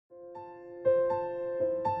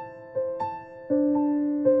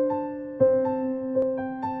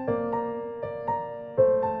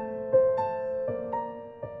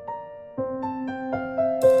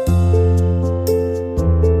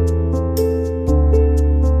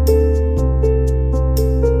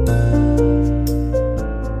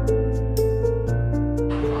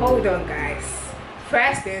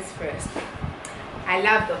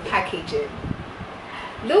love the packaging.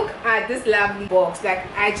 Look at this lovely box. Like,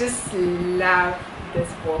 I just love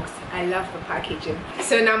this box. I love the packaging.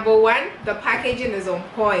 So number one, the packaging is on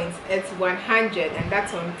point. It's 100 and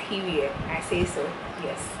that's on period. I say so.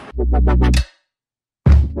 Yes.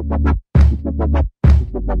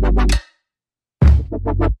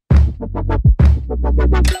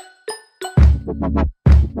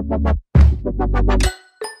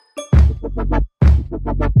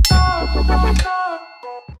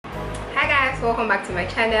 Hi guys, welcome back to my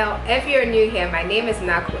channel. If you're new here, my name is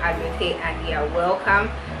Naaku Allotey and you are welcome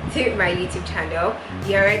to my YouTube channel.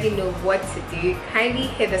 You already know what to do. Kindly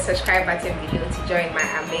hit the subscribe button below to join my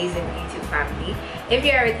amazing YouTube family. If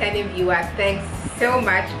you're a returning viewer, thanks so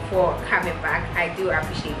much for coming back. I do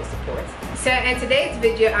appreciate your support. So in today's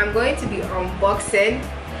video, I'm going to be unboxing,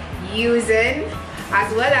 using,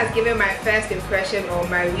 as well as giving my first impression or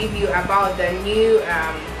my review about the new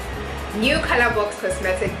Colorbox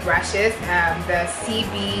Cosmetic brushes, the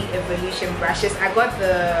CB Evolution brushes. I got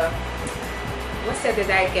the, what set did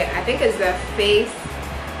I get? I think it's the face,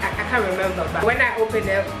 I can't remember, but when I open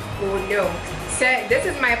it, oh no. So this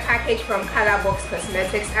is my package from Colorbox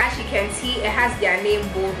Cosmetics. As you can see, it has their name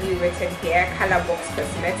boldly written here, Colorbox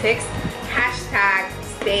Cosmetics, hashtag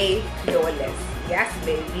stay flawless. Yes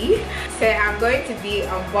baby. So I'm going to be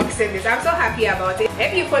unboxing this. I'm so happy about it.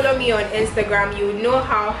 If you follow me on Instagram, you know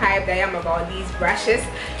how hyped I am about these brushes,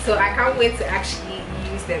 so I can't wait to actually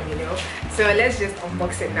use them, you know. So let's just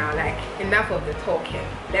unbox it now. Like, enough of the talking,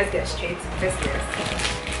 let's get straight to business.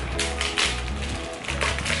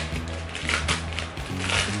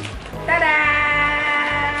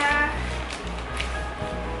 Ta-da!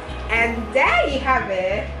 And there you have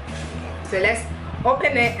it. So let's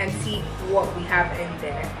open it and see what we have in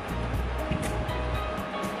there.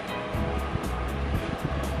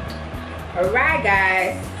 Alright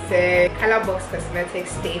guys, so Colorbox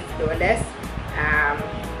Cosmetics Stay Flawless.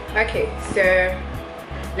 Okay, so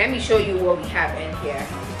let me show you what we have in here.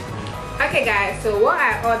 Okay guys, so what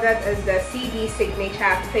I ordered is the CB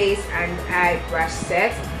Signature Face and Eye Brush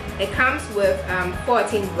Set. It comes with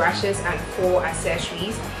 14 brushes and 4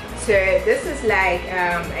 accessories. So this is like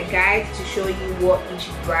a guide to show you what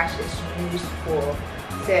each brush is used for.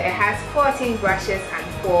 So it has 14 brushes and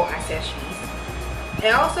 4 accessories.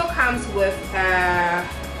 It also comes with a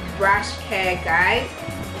brush care guide.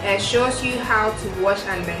 It shows you how to wash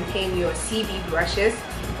and maintain your CB brushes.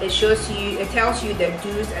 It tells you the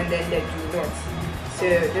do's and then the do nots. So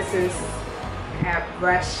this is a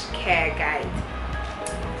brush care guide.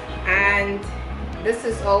 And this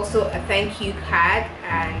is also a thank you card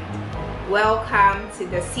and welcome to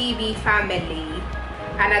the CB family.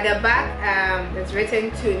 And at the back, it's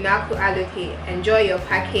written to Naaku Allotey, enjoy your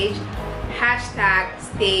package, hashtag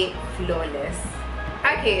stay flawless.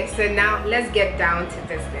 Okay, so now let's get down to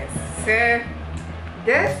business. So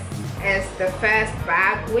this is the first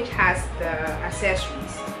bag, which has the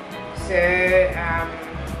accessories. So let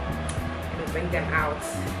me bring them out.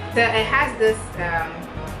 So it has this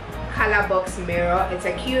Colorbox mirror. It's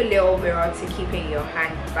a cute little mirror to keep in your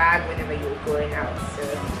handbag whenever you're going out. So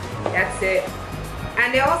that's it.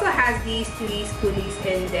 And it also has these 3 spoolies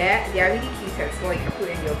in there. They are really cute and small. You can put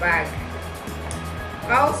in your bag.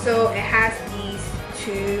 Also, it has these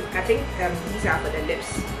 2. I think these are for the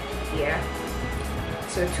lips. Yeah.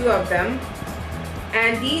 So 2 of them.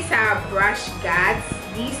 And these are brush guards.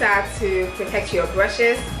 These are to protect your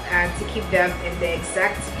brushes and to keep them in the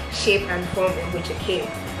exact shape and form in which it came.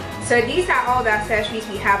 So these are all the accessories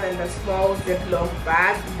we have in the small Ziploc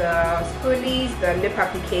bag, the spoolies, the lip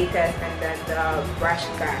applicators, and then the brush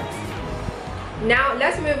guards. Now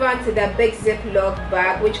let's move on to the big Ziploc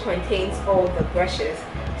bag, which contains all the brushes.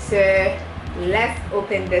 So let's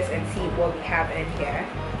open this and see what we have in here.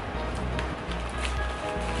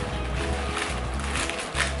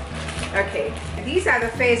 Okay, these are the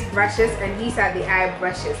face brushes and these are the eye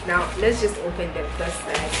brushes. Now let's just open them first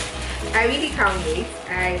side. I really can't wait.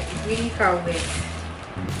 I really can't wait.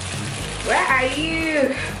 Where are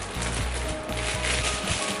you?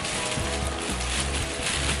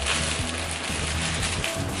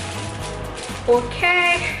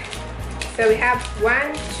 Okay. So we have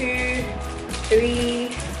 1, 2, 3,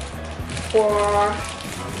 4,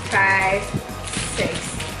 5, 6.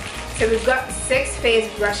 So we've got 6 face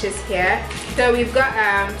brushes here. So we've got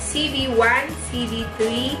CB1,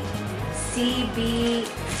 CB3, CB4,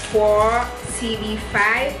 CB5,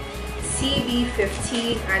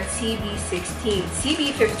 CB15 and CB16.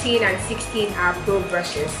 CB15 and 16 are pro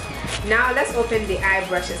brushes. Now let's open the eye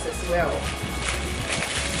brushes as well.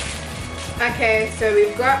 Okay, so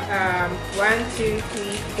we've got 1, 2,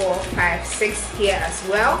 3, 4, 5, 6 here as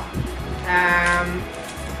well.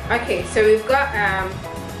 Okay, so we've got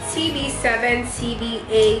CB7,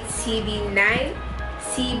 CB8, CB9,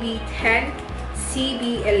 CB10,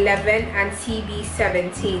 CB11 and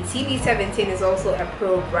CB17. CB17 is also a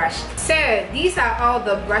pro brush. So these are all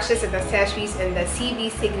the brushes and accessories in the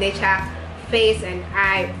CB Signature face and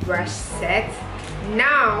eye brush set.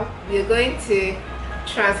 Now we're going to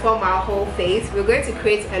transform our whole face. We're going to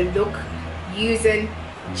create a look using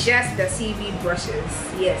just the CB brushes.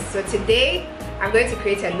 Yes, so today I'm going to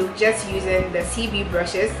create a look just using the CB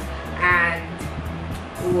brushes, and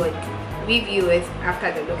we would review it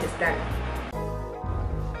after the look is done.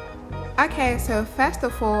 Okay, so first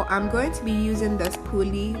of all, I'm going to be using the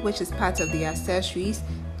spoolie, which is part of the accessories,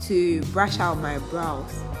 to brush out my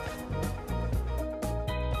brows.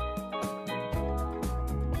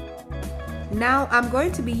 Now I'm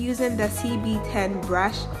going to be using the CB10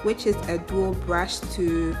 brush, which is a dual brush,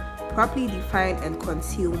 to properly define and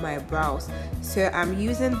conceal my brows. So I'm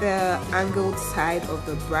using the angled side of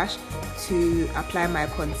the brush to apply my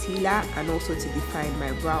concealer and also to define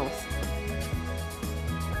my brows.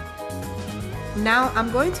 Now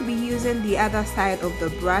I'm going to be using the other side of the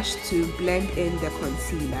brush to blend in the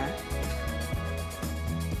concealer.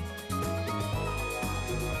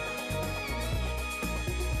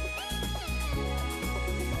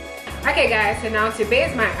 Okay guys, so now to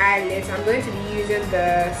base my eyelids, I'm going to be using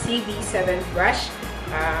the CB7 brush.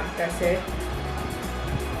 That's it.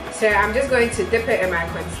 So I'm just going to dip it in my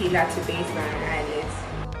concealer to base my eyelids.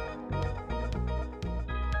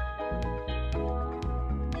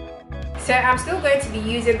 So I'm still going to be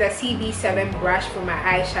using the CB7 brush for my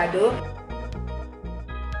eyeshadow.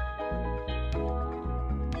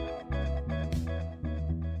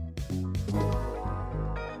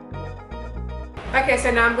 Okay,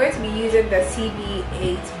 so now I'm going to be using the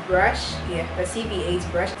CB8 brush. Yeah, the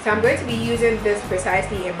CB8 brush. So I'm going to be using this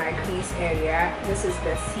precisely in my crease area. This is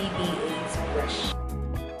the CB8 brush.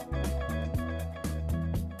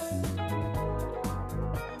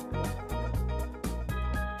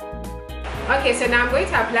 Okay, so now I'm going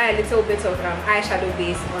to apply a little bit of eyeshadow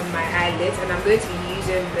base on my eyelids, and I'm going to be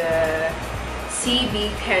using the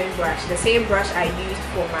CB10 brush, the same brush I used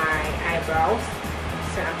for my eyebrows.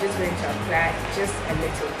 So I'm just going to apply just a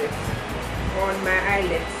little bit on my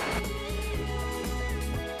eyelids.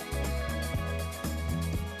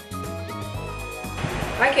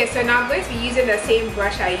 Okay, so now I'm going to be using the same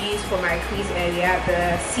brush I used for my crease area,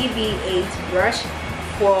 the CB8 brush,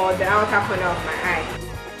 for the outer corner of my eye.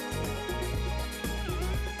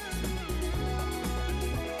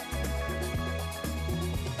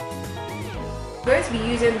 I'm going to be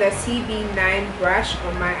using the CB9 brush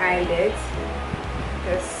on my eyelids.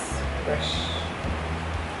 This brush.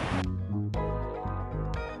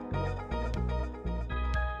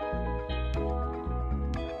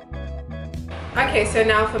 Okay, so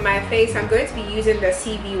now for my face, I'm going to be using the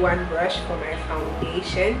CB1 brush for my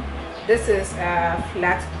foundation. This is a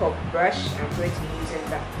flat top brush. I'm going to be using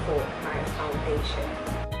that for my foundation.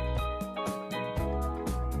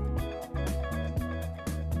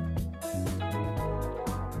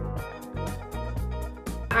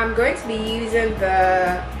 I'm going to be using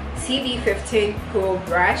the CB15 Pro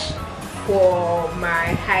brush for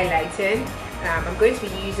my highlighting. I'm going to be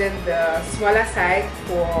using the smaller side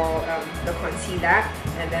for the concealer,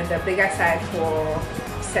 and then the bigger side for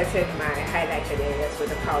setting my highlighted areas with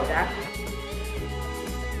the powder.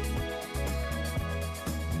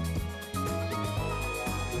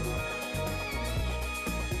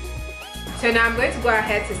 So now I'm going to go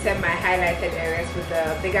ahead to set my highlighted areas with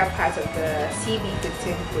the bigger part of the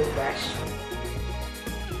CB15 Pro brush.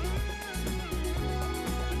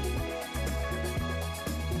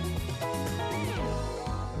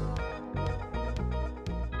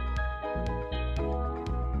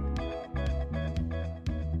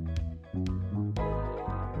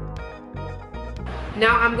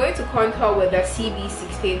 Now I'm going to contour with the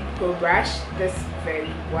CB16 Pro brush, this very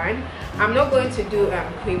one. I'm not going to do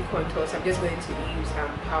cream contours, I'm just going to use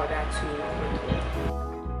powder to contour.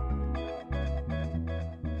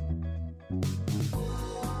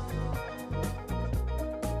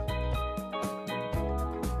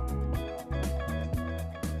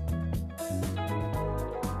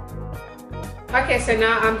 Okay, so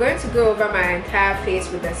now I'm going to go over my entire face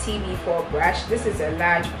with the CB4 brush. This is a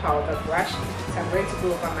large powder brush, so I'm going to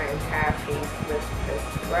go over my entire face with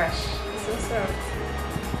this brush. It's so soft.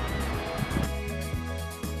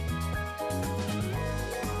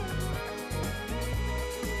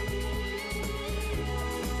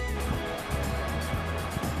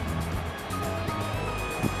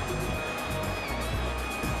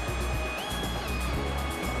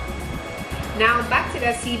 Now back to the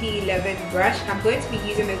CB11 brush. I'm going to be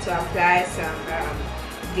using it to apply some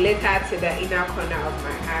glitter to the inner corner of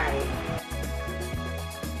my eye.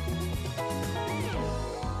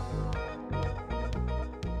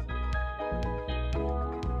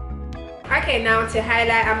 Okay, now to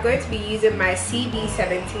highlight, I'm going to be using my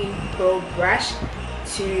CB17 Pro brush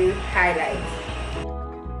to highlight.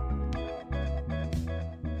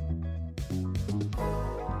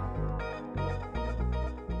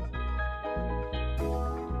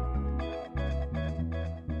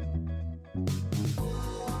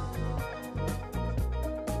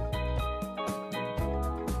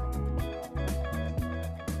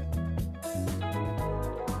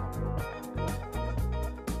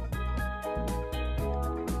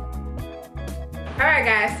 Alright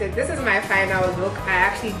guys, so this is my final look. I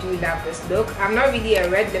actually do love this look. I'm not really a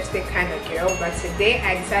red lipstick kind of girl, but today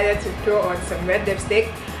I decided to throw on some red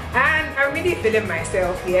lipstick and I'm really feeling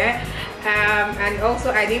myself here. And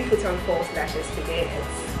also I didn't put on false lashes today.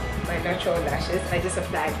 It's my natural lashes. I just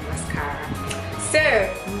applied mascara. So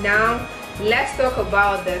now let's talk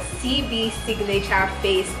about the CB Signature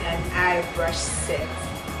Face and Eye Brush set.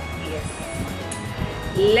 Yes.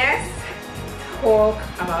 Let's talk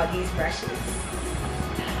about these brushes.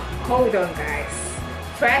 Hold on guys,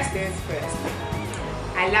 first things first,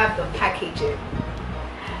 I love the packaging.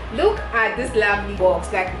 Look at this lovely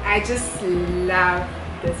box. Like, I just love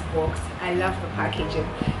this box. I love the packaging.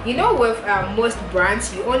 You know, with most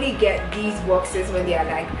brands you only get these boxes when they are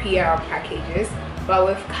like PR packages, but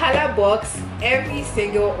with Colorbox every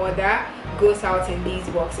single order goes out in these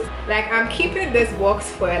boxes. Like, I'm keeping this box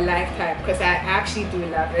for a lifetime because I actually do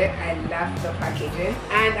love it. I love the packaging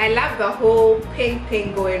and I love the whole pink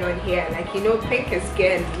thing going on here. Like, you know, pink is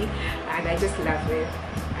girly and I just love it.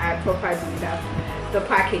 I properly love the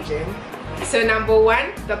packaging. So number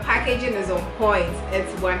one, the packaging is on point.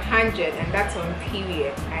 It's 100 and that's on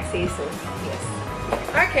period. I say so, yes.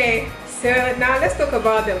 Okay, so now let's talk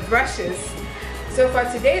about the brushes. So for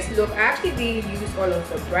today's look, I actually didn't use all of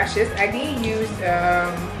the brushes. I didn't use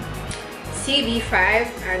CB5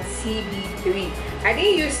 and CB3. I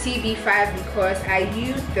didn't use CB5 because I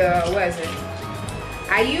used the, what is it?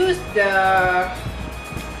 I used the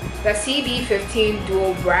CB15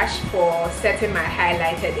 dual brush for setting my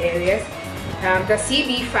highlighted areas. The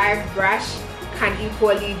CB5 brush can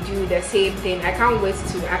equally do the same thing. I can't wait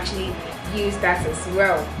to actually use that as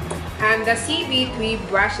well. And the CB3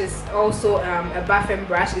 brush is also a buffing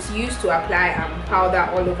brush. It's used to apply powder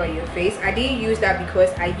all over your face. I didn't use that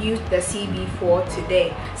because I used the CB4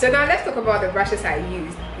 today. So now let's talk about the brushes I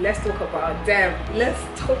used. Let's talk about them. Let's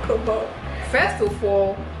talk about, first of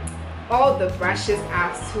all the brushes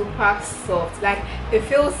are super soft. Like, it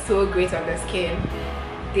feels so great on the skin.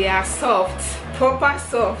 They are soft, proper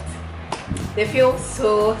soft. They feel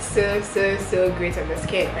so great on the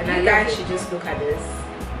skin. And you guys should just look at this.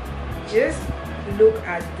 Just look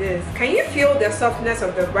at this. Can you feel the softness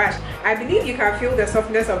of the brush? I believe you can feel the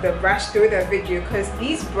softness of the brush through the video because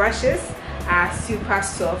these brushes are super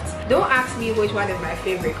soft. Don't ask me which one is my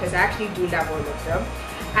favorite because I actually do love all of them.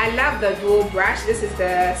 I love the dual brush. This is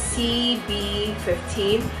the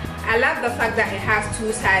CB15. I love the fact that it has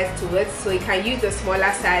two sides to it, so you can use the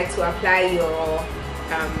smaller side to apply your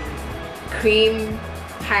cream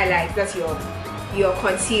highlight. That's your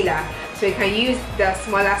concealer. So you can use the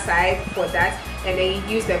smaller side for that, and then you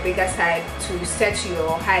use the bigger side to set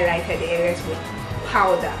your highlighted areas with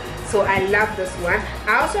powder. So I love this one.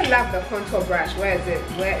 I also love the contour brush. Where is it?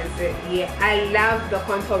 Yeah, I love the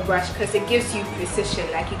contour brush because it gives you precision.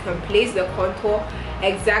 Like, you can place the contour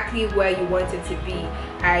exactly where you want it to be.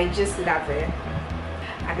 I just love it.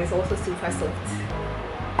 And it's also super soft.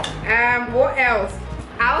 What else?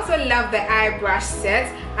 I also love the eye brush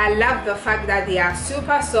set. I love the fact that they are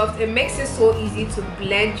super soft. It makes it so easy to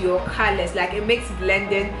blend your colors. Like, it makes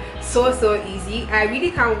blending so easy. I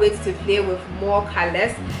really can't wait to play with more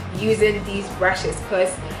colors using these brushes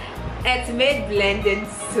because it's made blending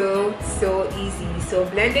so easy. So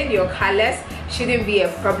blending your colors shouldn't be a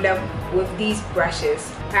problem with these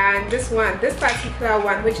brushes. And this one, this particular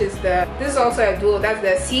one, which is this is also a dual, that's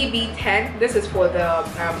the CB10. This is for the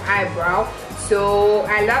eyebrow. So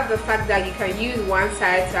I love the fact that you can use one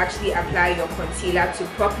side to actually apply your concealer to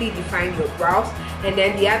properly define your brows, and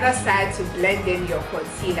then the other side to blend in your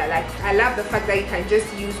concealer. Like, I love the fact that you can just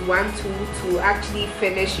use one tool to actually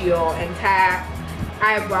finish your entire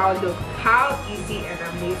eyebrow look. How easy and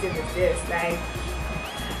amazing is this? Like,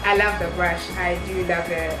 I love the brush. I do love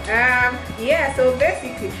it. Yeah, so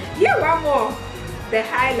basically, yeah, one more, the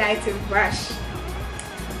highlighting brush,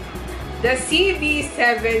 the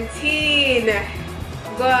CB17.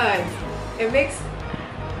 God, it makes,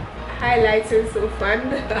 highlighting so fun.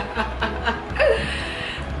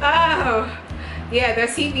 Oh yeah,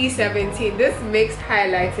 the CB17. This makes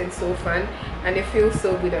highlighting so fun, and it feels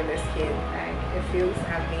so good on the skin. Like, it feels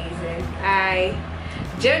amazing.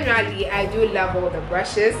 Generally, I do love all the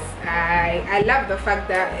brushes. I love the fact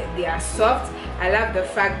that they are soft. I love the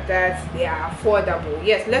fact that they are affordable.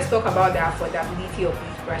 Yes, let's talk about the affordability of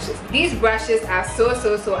these brushes. These brushes are so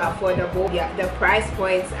affordable. Yeah, the price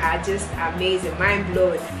points are just amazing, mind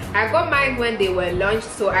blowing. I got mine when they were launched,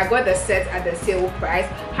 so I got the set at the sale price.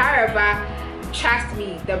 However, trust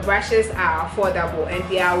me, the brushes are affordable and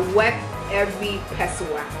they are worth every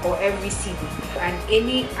pessoa or every cedi, and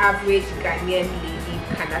any average Ghanaian lady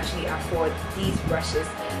can actually afford these brushes.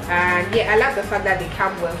 And yeah, I love the fact that they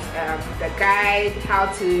come with the guide, how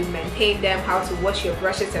to maintain them, how to wash your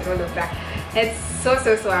brushes and all of that. It's so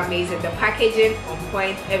amazing. The packaging on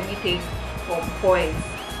point, everything on point.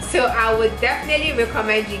 So I would definitely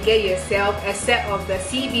recommend you get yourself a set of the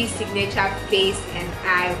CB Signature Face and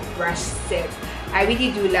Eye Brush set. I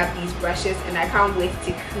really do love these brushes and I can't wait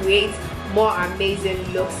to create more amazing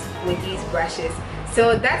looks with these brushes.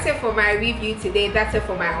 So that's it for my review today. That's it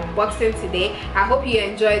for my unboxing today. I hope you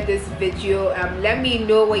enjoyed this video. Let me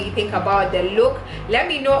know what you think about the look. Let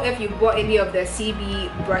me know if you bought any of the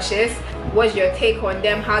CB brushes. What's your take on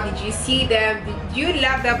them? How did you see them? Did you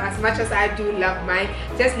love them as much as I do love mine?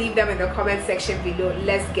 Just leave them in the comment section below.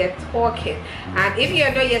 Let's get talking. And if you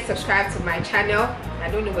are not yet subscribed to my channel, I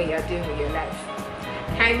don't know what you are doing with your life.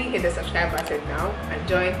 Kindly hit the subscribe button now and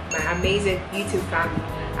join my amazing YouTube family.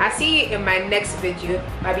 I'll see you in my next video,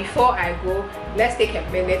 but before I go, let's take a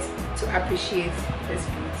minute to appreciate this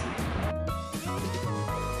video.